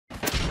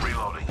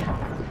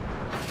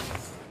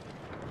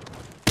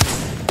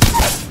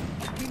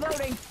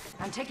Reloading.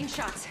 I'm taking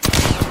shots.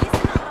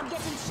 Listen up, I'm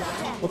getting shot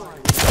at.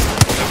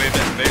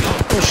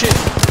 Oh shit.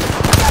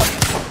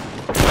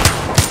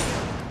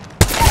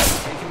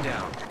 Take him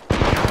down.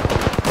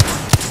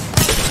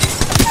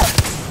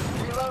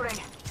 Reloading.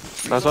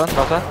 Last one.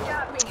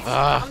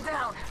 I'm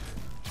down.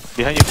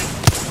 Behind you.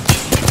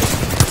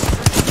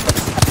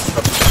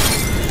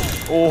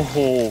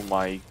 Oh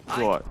my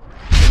god.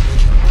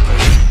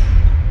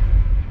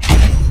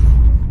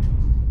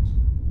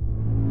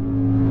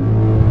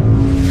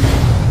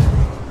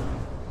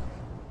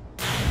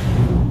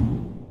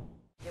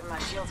 Give my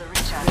shields a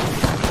recharge.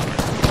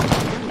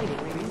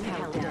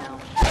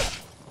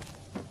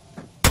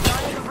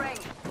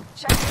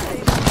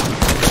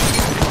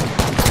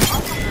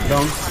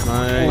 Down.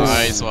 Nice.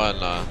 Nice one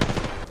lah.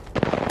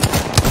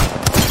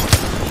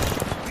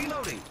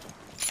 Reloading.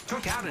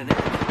 Took out an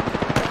enemy.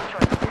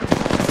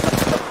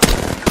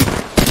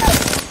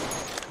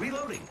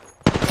 Reloading.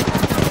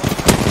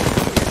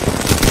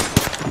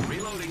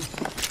 Reloading.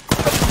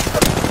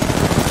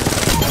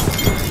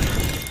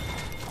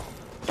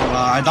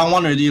 I down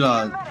one already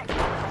lah.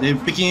 They're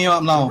picking you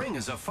up now. Ring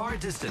is a far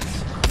distance.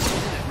 1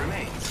 minute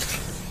remains.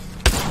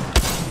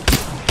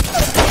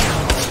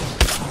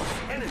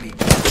 Enemy.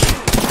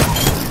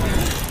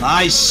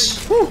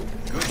 Nice. Woo.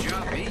 Good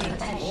job, B.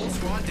 Whole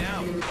squad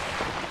down.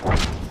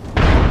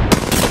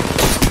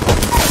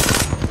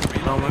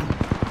 Reloading.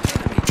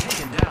 Enemy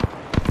taken down.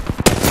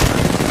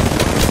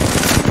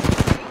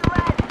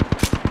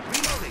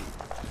 Reloading.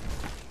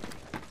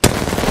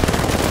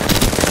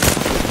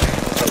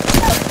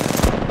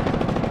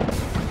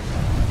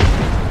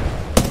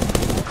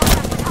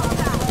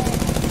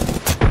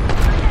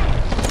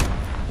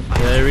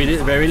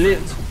 Very lit.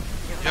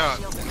 Yeah,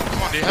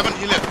 come on, they haven't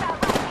healed it.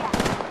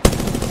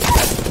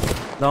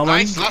 Down one.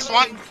 Nice, last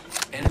one.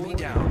 Enemy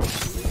down.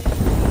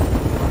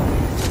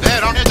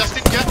 There, around here,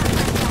 Justin, get.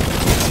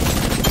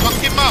 Fuck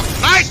him up.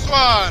 Nice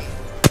one.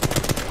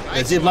 The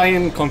Nice zip one.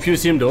 line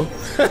confused him though. No,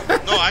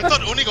 I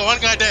thought only got one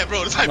guy there,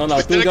 bro. It's like, No,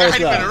 the two other guy guys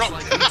hiding lah. behind a rock.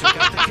 Like we took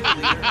out the kill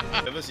leader.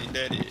 Never seen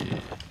that.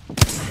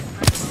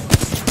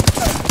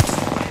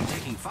 I'm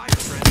taking fire,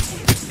 friends.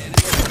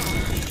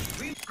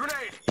 Enemy.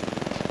 Grenade.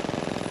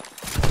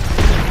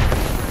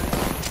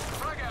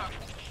 Frag out.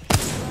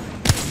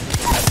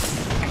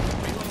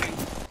 Reloading.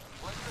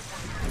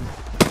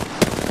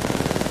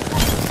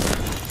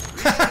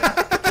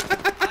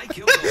 I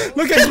killed the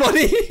Look at his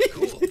body.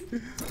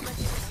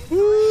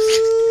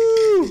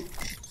 Woo.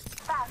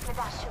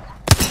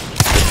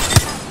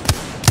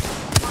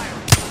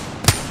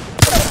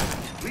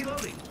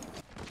 Reloading.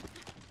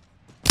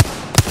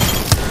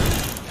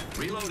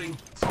 Reloading.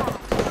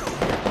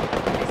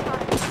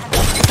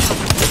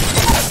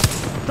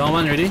 Down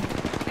one already.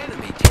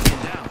 Enemy taken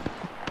down.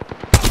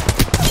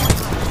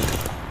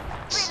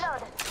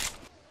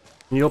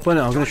 You open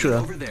it, I'm gonna shoot her.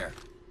 Over there.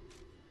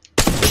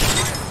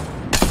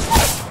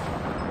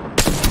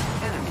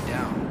 Enemy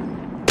down.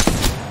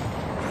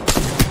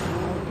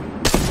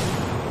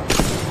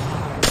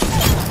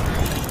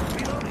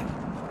 Reloading.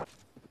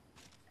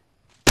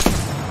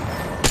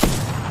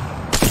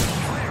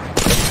 Firing.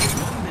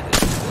 1 minute.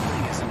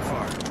 Building isn't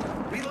far.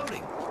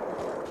 Reloading.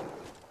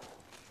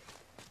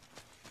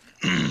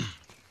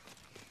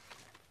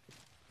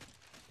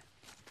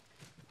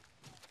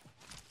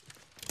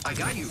 I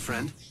got you,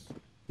 friend.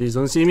 Please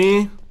don't see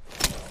me.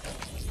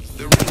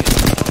 The ring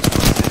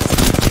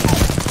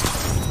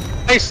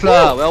is Nice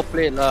lah. Well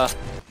played lah.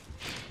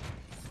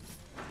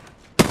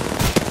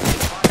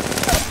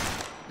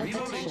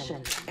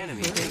 reloading.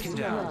 Enemy taken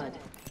down.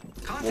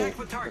 Contact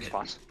with target.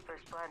 Fast.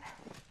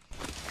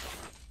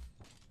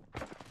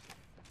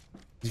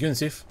 He's going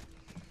safe.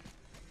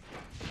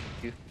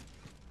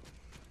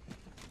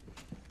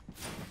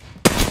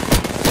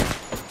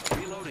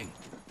 Reloading.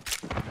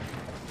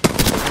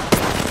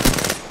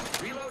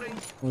 Reloading.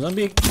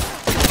 Mozambique.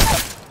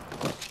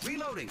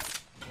 Reloading.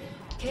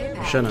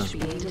 Shana.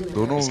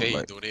 Don't know, Say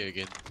like, donate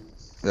again.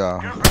 yeah.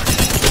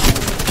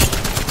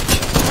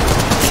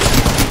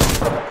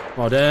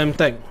 Oh damn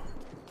tag.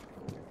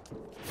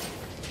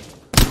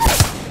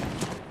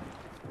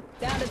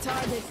 Down to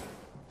target.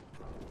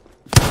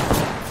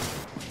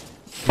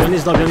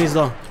 Behind his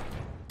door.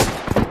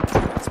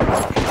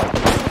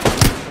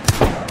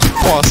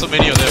 Wow, so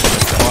many of them.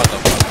 What the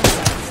fuck?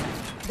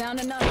 Down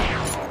another.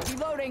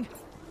 Reloading.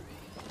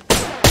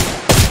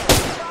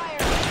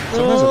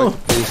 Sometimes I Oh. like to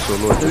play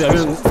solo.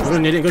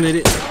 Maybe I'm gonna need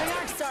it, Throwing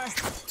Arc Star.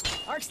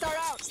 Arc Star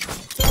out.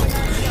 Throwing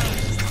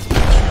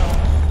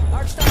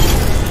Arc Star. Arc Star.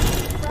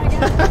 Frag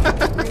out.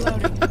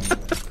 Reloading.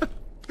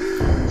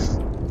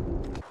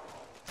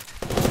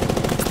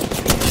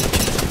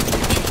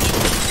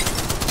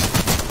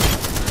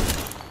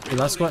 Okay,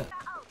 last squad.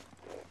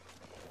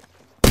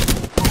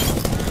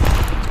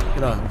 Okay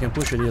lah, we can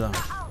push already lah.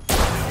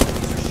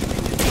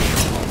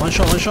 One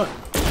shot.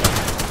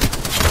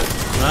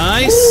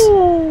 Nice!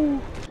 Bro,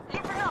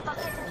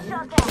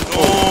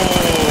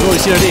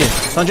 he's here already.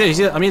 Sanjay, he's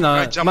here. I mean,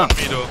 Right, jump on Mark.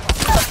 me though.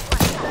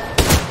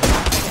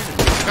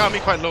 Got me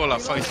quite low lah.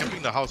 Fuck, he's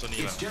camping the house only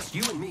lah. It's just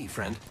you and me,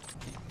 friend.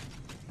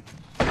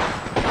 This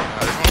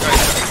one guy.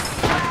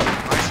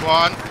 Nice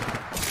one.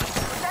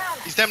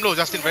 He's damn low,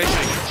 Justin. Very sure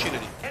he can shoot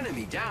already.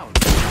 Enemy down.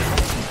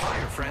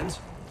 Fire, friends.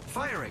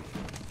 Firing.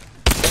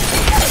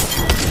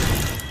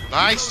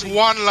 Nice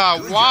one lah.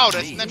 Good Wow, job,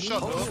 that team.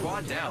 snapshot Whole though.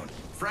 squad down.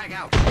 Frag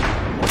out.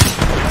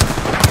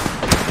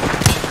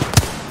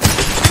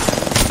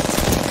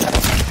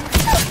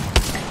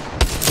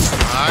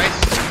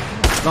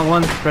 Nice. Long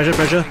one. Pressure,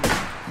 pressure.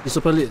 He's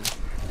super lit.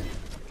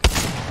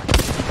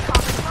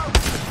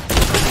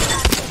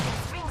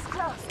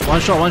 One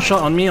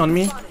shot on me, on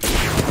me.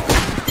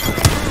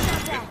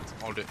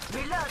 Hold it.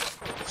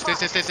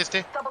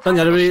 Stay. Turn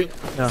the other way.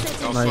 Yeah,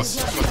 Of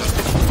nice. course.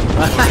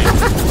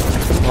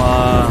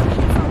 Wow.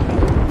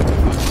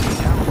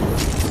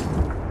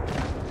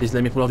 Please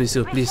let me pull off this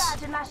hill, please.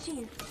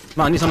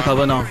 Mark, I need some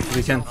cover now, if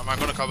we can. I'm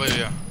gonna cover you,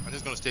 yeah. I'm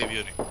just gonna stay with you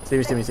only. Stay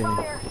me.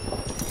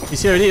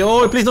 He's here already.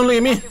 Oh, please don't look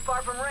at me.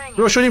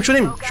 Bro, shoot him.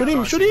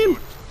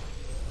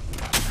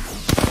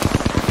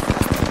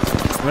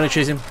 I'm gonna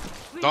chase him.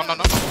 No.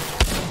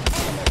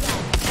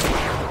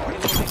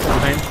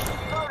 Behind.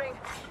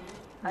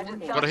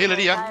 Got a heal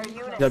already, yeah?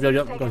 Yup.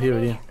 Got here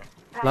already.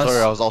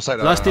 Sorry, I was outside.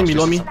 Last team I was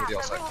below me. chasing somebody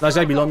outside. Last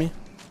guy below me.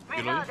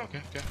 Below you?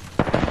 Okay.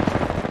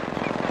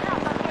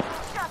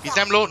 He's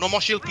damn low, no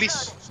more shield,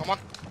 please. Someone.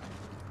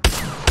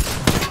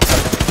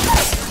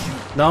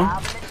 Down.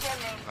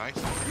 Nice.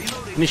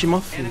 Finish him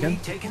off. You Enemy can.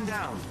 taken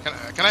down.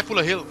 Can I pull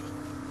a heal?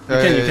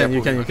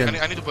 You can.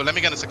 I need to pull. Let me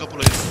get a second pull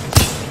a hill.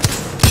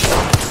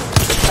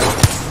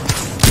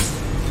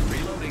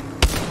 Reloading.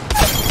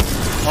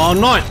 Oh,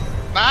 not.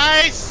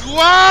 Nice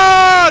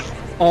one!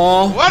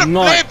 Oh, What a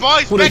not. play,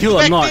 boys! Pull a Back hill to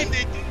or back not. team,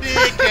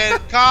 they can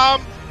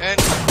come and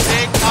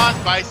take us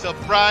by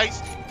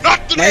surprise.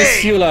 Not today! Nice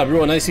heal lah,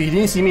 bro. Nice heal. He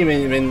didn't see me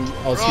when I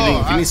was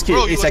healing. He missed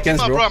bro, 8 seconds,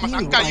 bro. bro. I must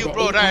angkat you,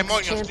 bro. Then I'm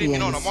on your stream, you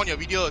know. I'm on your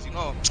videos, you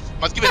know.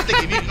 Must give and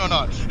take, you know,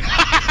 not.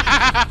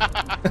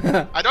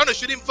 I don't want to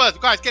shoot him first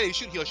because I scared he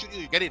shoot you.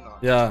 You get it, no?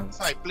 Yeah. That's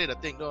how I play the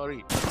thing. Don't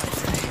worry.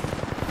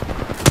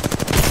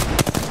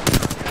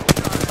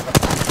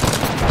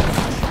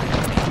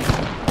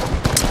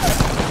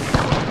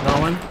 That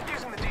one.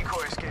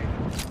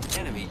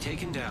 Enemy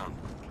taken down.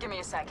 Give me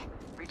a sec.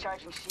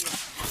 Recharging shield.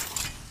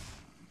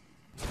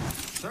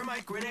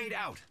 Thermite grenade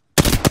out.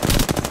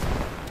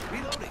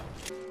 Reloading.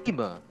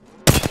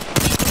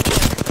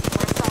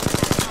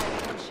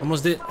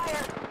 Almost dead. Care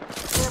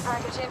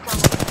package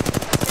incoming.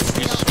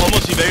 He's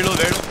almost very low.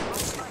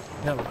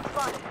 Yeah.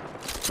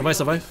 Survive.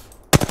 So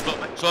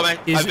man,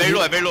 Is I'm very it-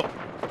 low. Reloading.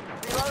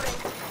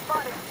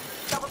 Spotted.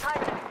 Double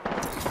timing.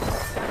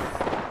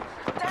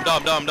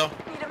 I'm down.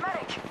 Need a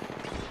medic.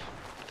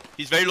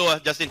 He's very low,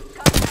 Justin.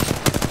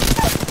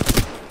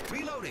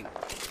 Reloading.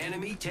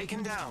 Enemy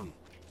taken down.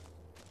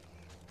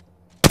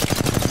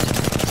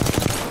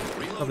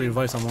 I'll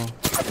revive someone.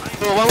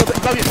 Oh,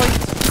 if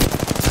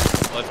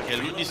I can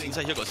loot this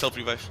inside here, got self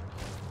revive.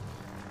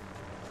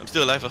 I'm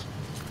still alive.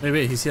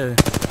 Wait, he's here.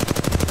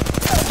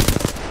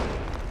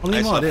 Only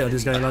Nice more one. there,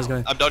 this guy, last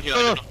guy. I'm down here.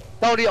 I don't know.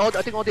 Down already, I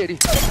think all day already. He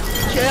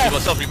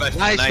got self revive.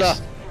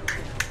 Nice.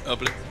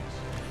 Play.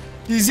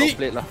 Easy!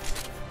 Plate lah.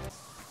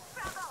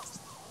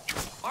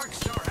 Arc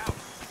star out.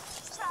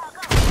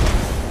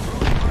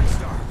 Throwing arc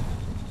star.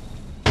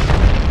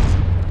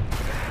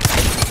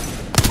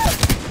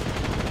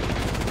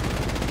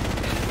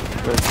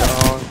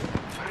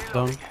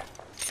 Down.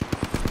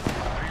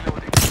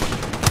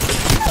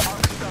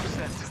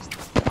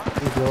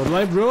 You're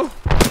alive, bro. Reloading.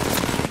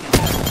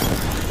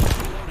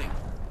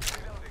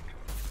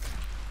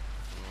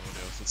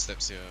 There are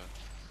footsteps here.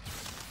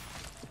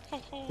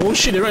 Oh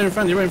shit, they're right in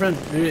front.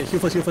 Wait, heal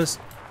first.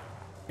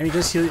 Can we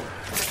just heal it?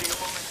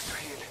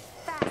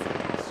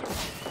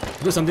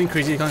 Do something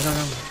crazy, come.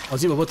 I'll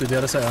zip over to the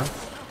other side,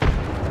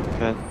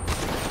 Can.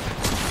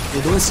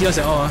 They don't see us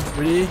at all,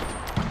 Ready?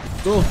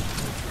 Go!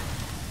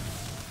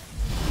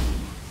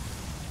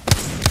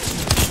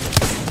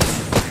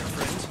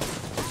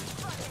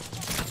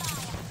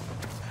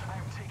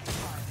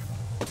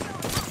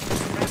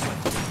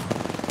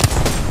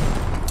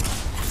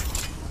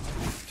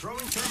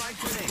 Throwing thermite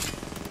grenade.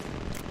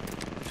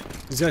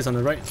 This guy's on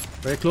the right.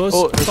 Very close.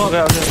 Oh, there's Top. one guy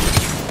out here.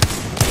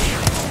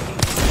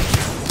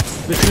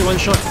 Literally one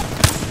shot.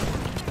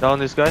 Down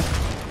this guy.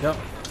 Yep.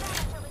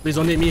 Please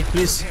don't hit me,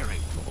 please. Tearing.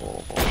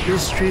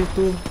 Please, 3,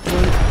 2, 1.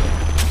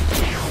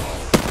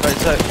 Right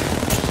side.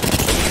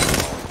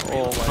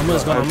 Oh my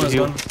Armor's god. gone, armor's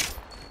gone. Heal.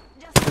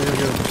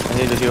 I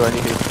need to heal.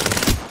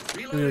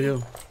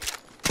 Heal.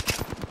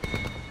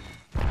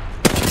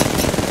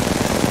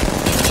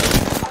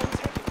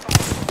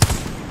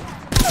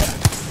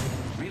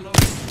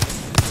 Reloading.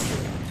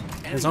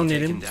 There's sound near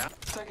Taken him. down.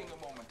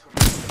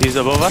 He's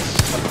above us.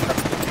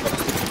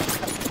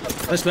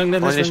 Let's flank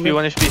them, 1 let's HP, flank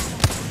 1 them. HP.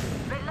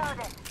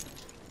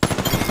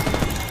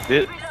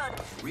 Dead.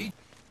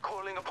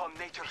 Calling upon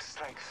nature's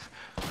strength.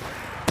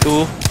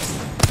 2.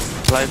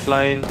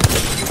 Lifeline.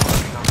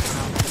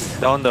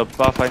 Down the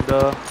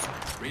Pathfinder.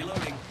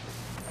 Reloading.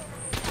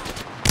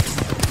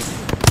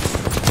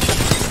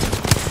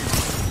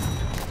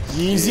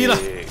 Easy lah.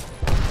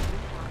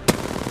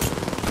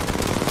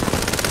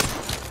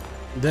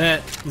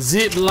 That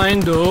zip line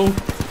though.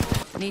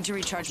 Need to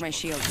recharge my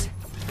shields.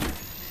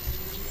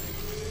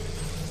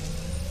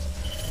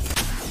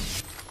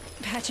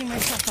 Patching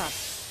myself up.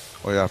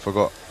 Oh yeah, I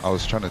forgot. I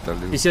was trying to tell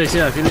you. He's here,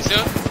 I feel it.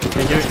 Here?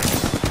 Can hear it.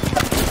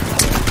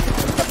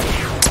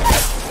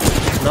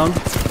 Down.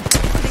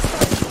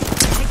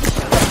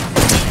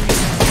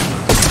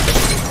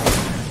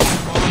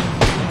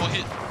 One more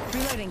hit.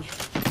 Reloading.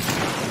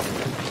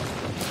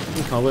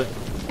 Covered.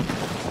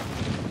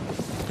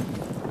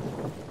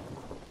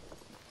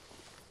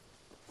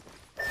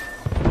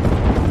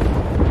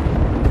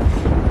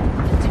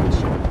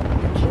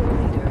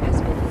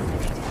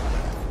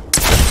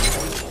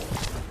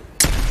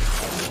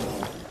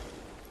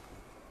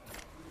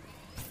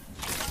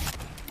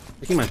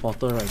 Taking my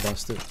portal, right,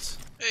 bastards.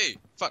 Hey,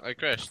 fuck, I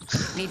crashed.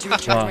 Need to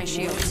recharge my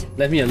shields.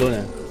 Left me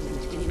alone,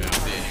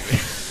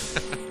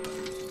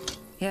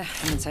 Yeah,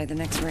 I'm inside the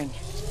next ring.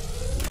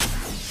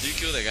 Did you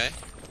kill that guy?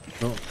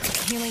 No.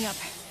 Healing up.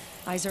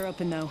 Eyes are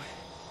open though.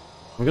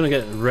 I'm gonna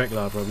get wrecked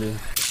lah, probably.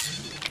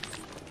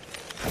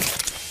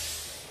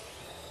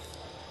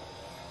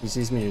 He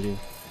sees me already.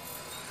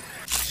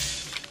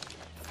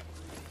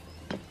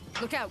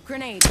 Look out,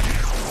 grenade.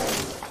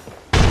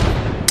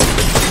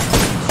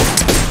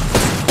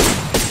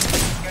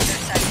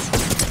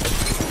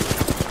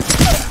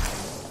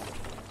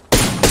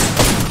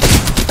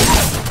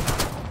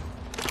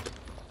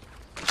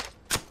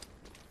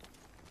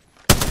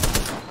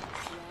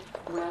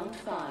 Round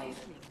 5,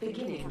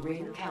 beginning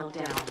ring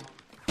countdown.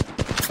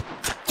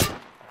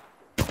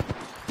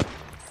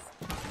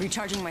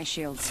 Recharging my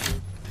shields.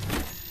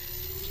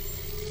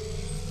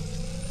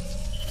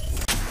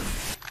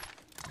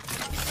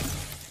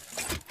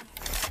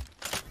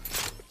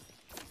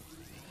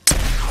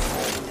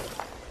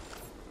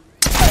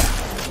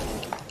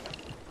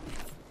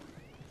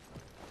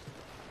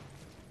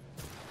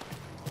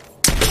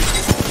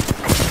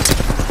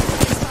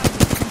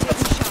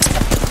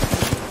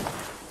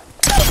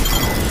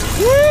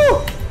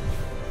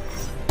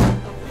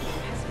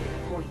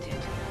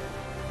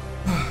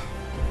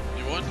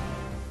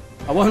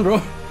 I won,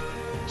 bro.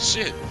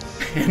 Shit.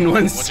 In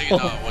one Watching it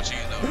now, watching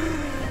it now.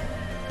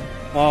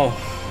 Oh.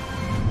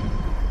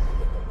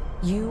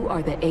 You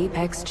are the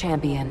Apex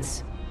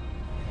champions.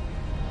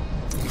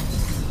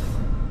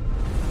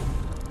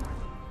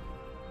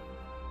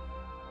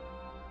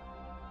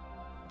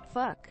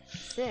 Fuck.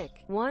 Sick.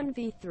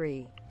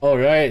 1v3.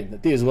 Alright, the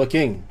thing is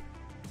working.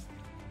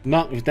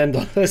 Mark with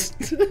 $10.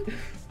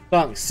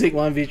 Fuck, sick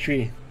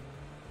 1v3.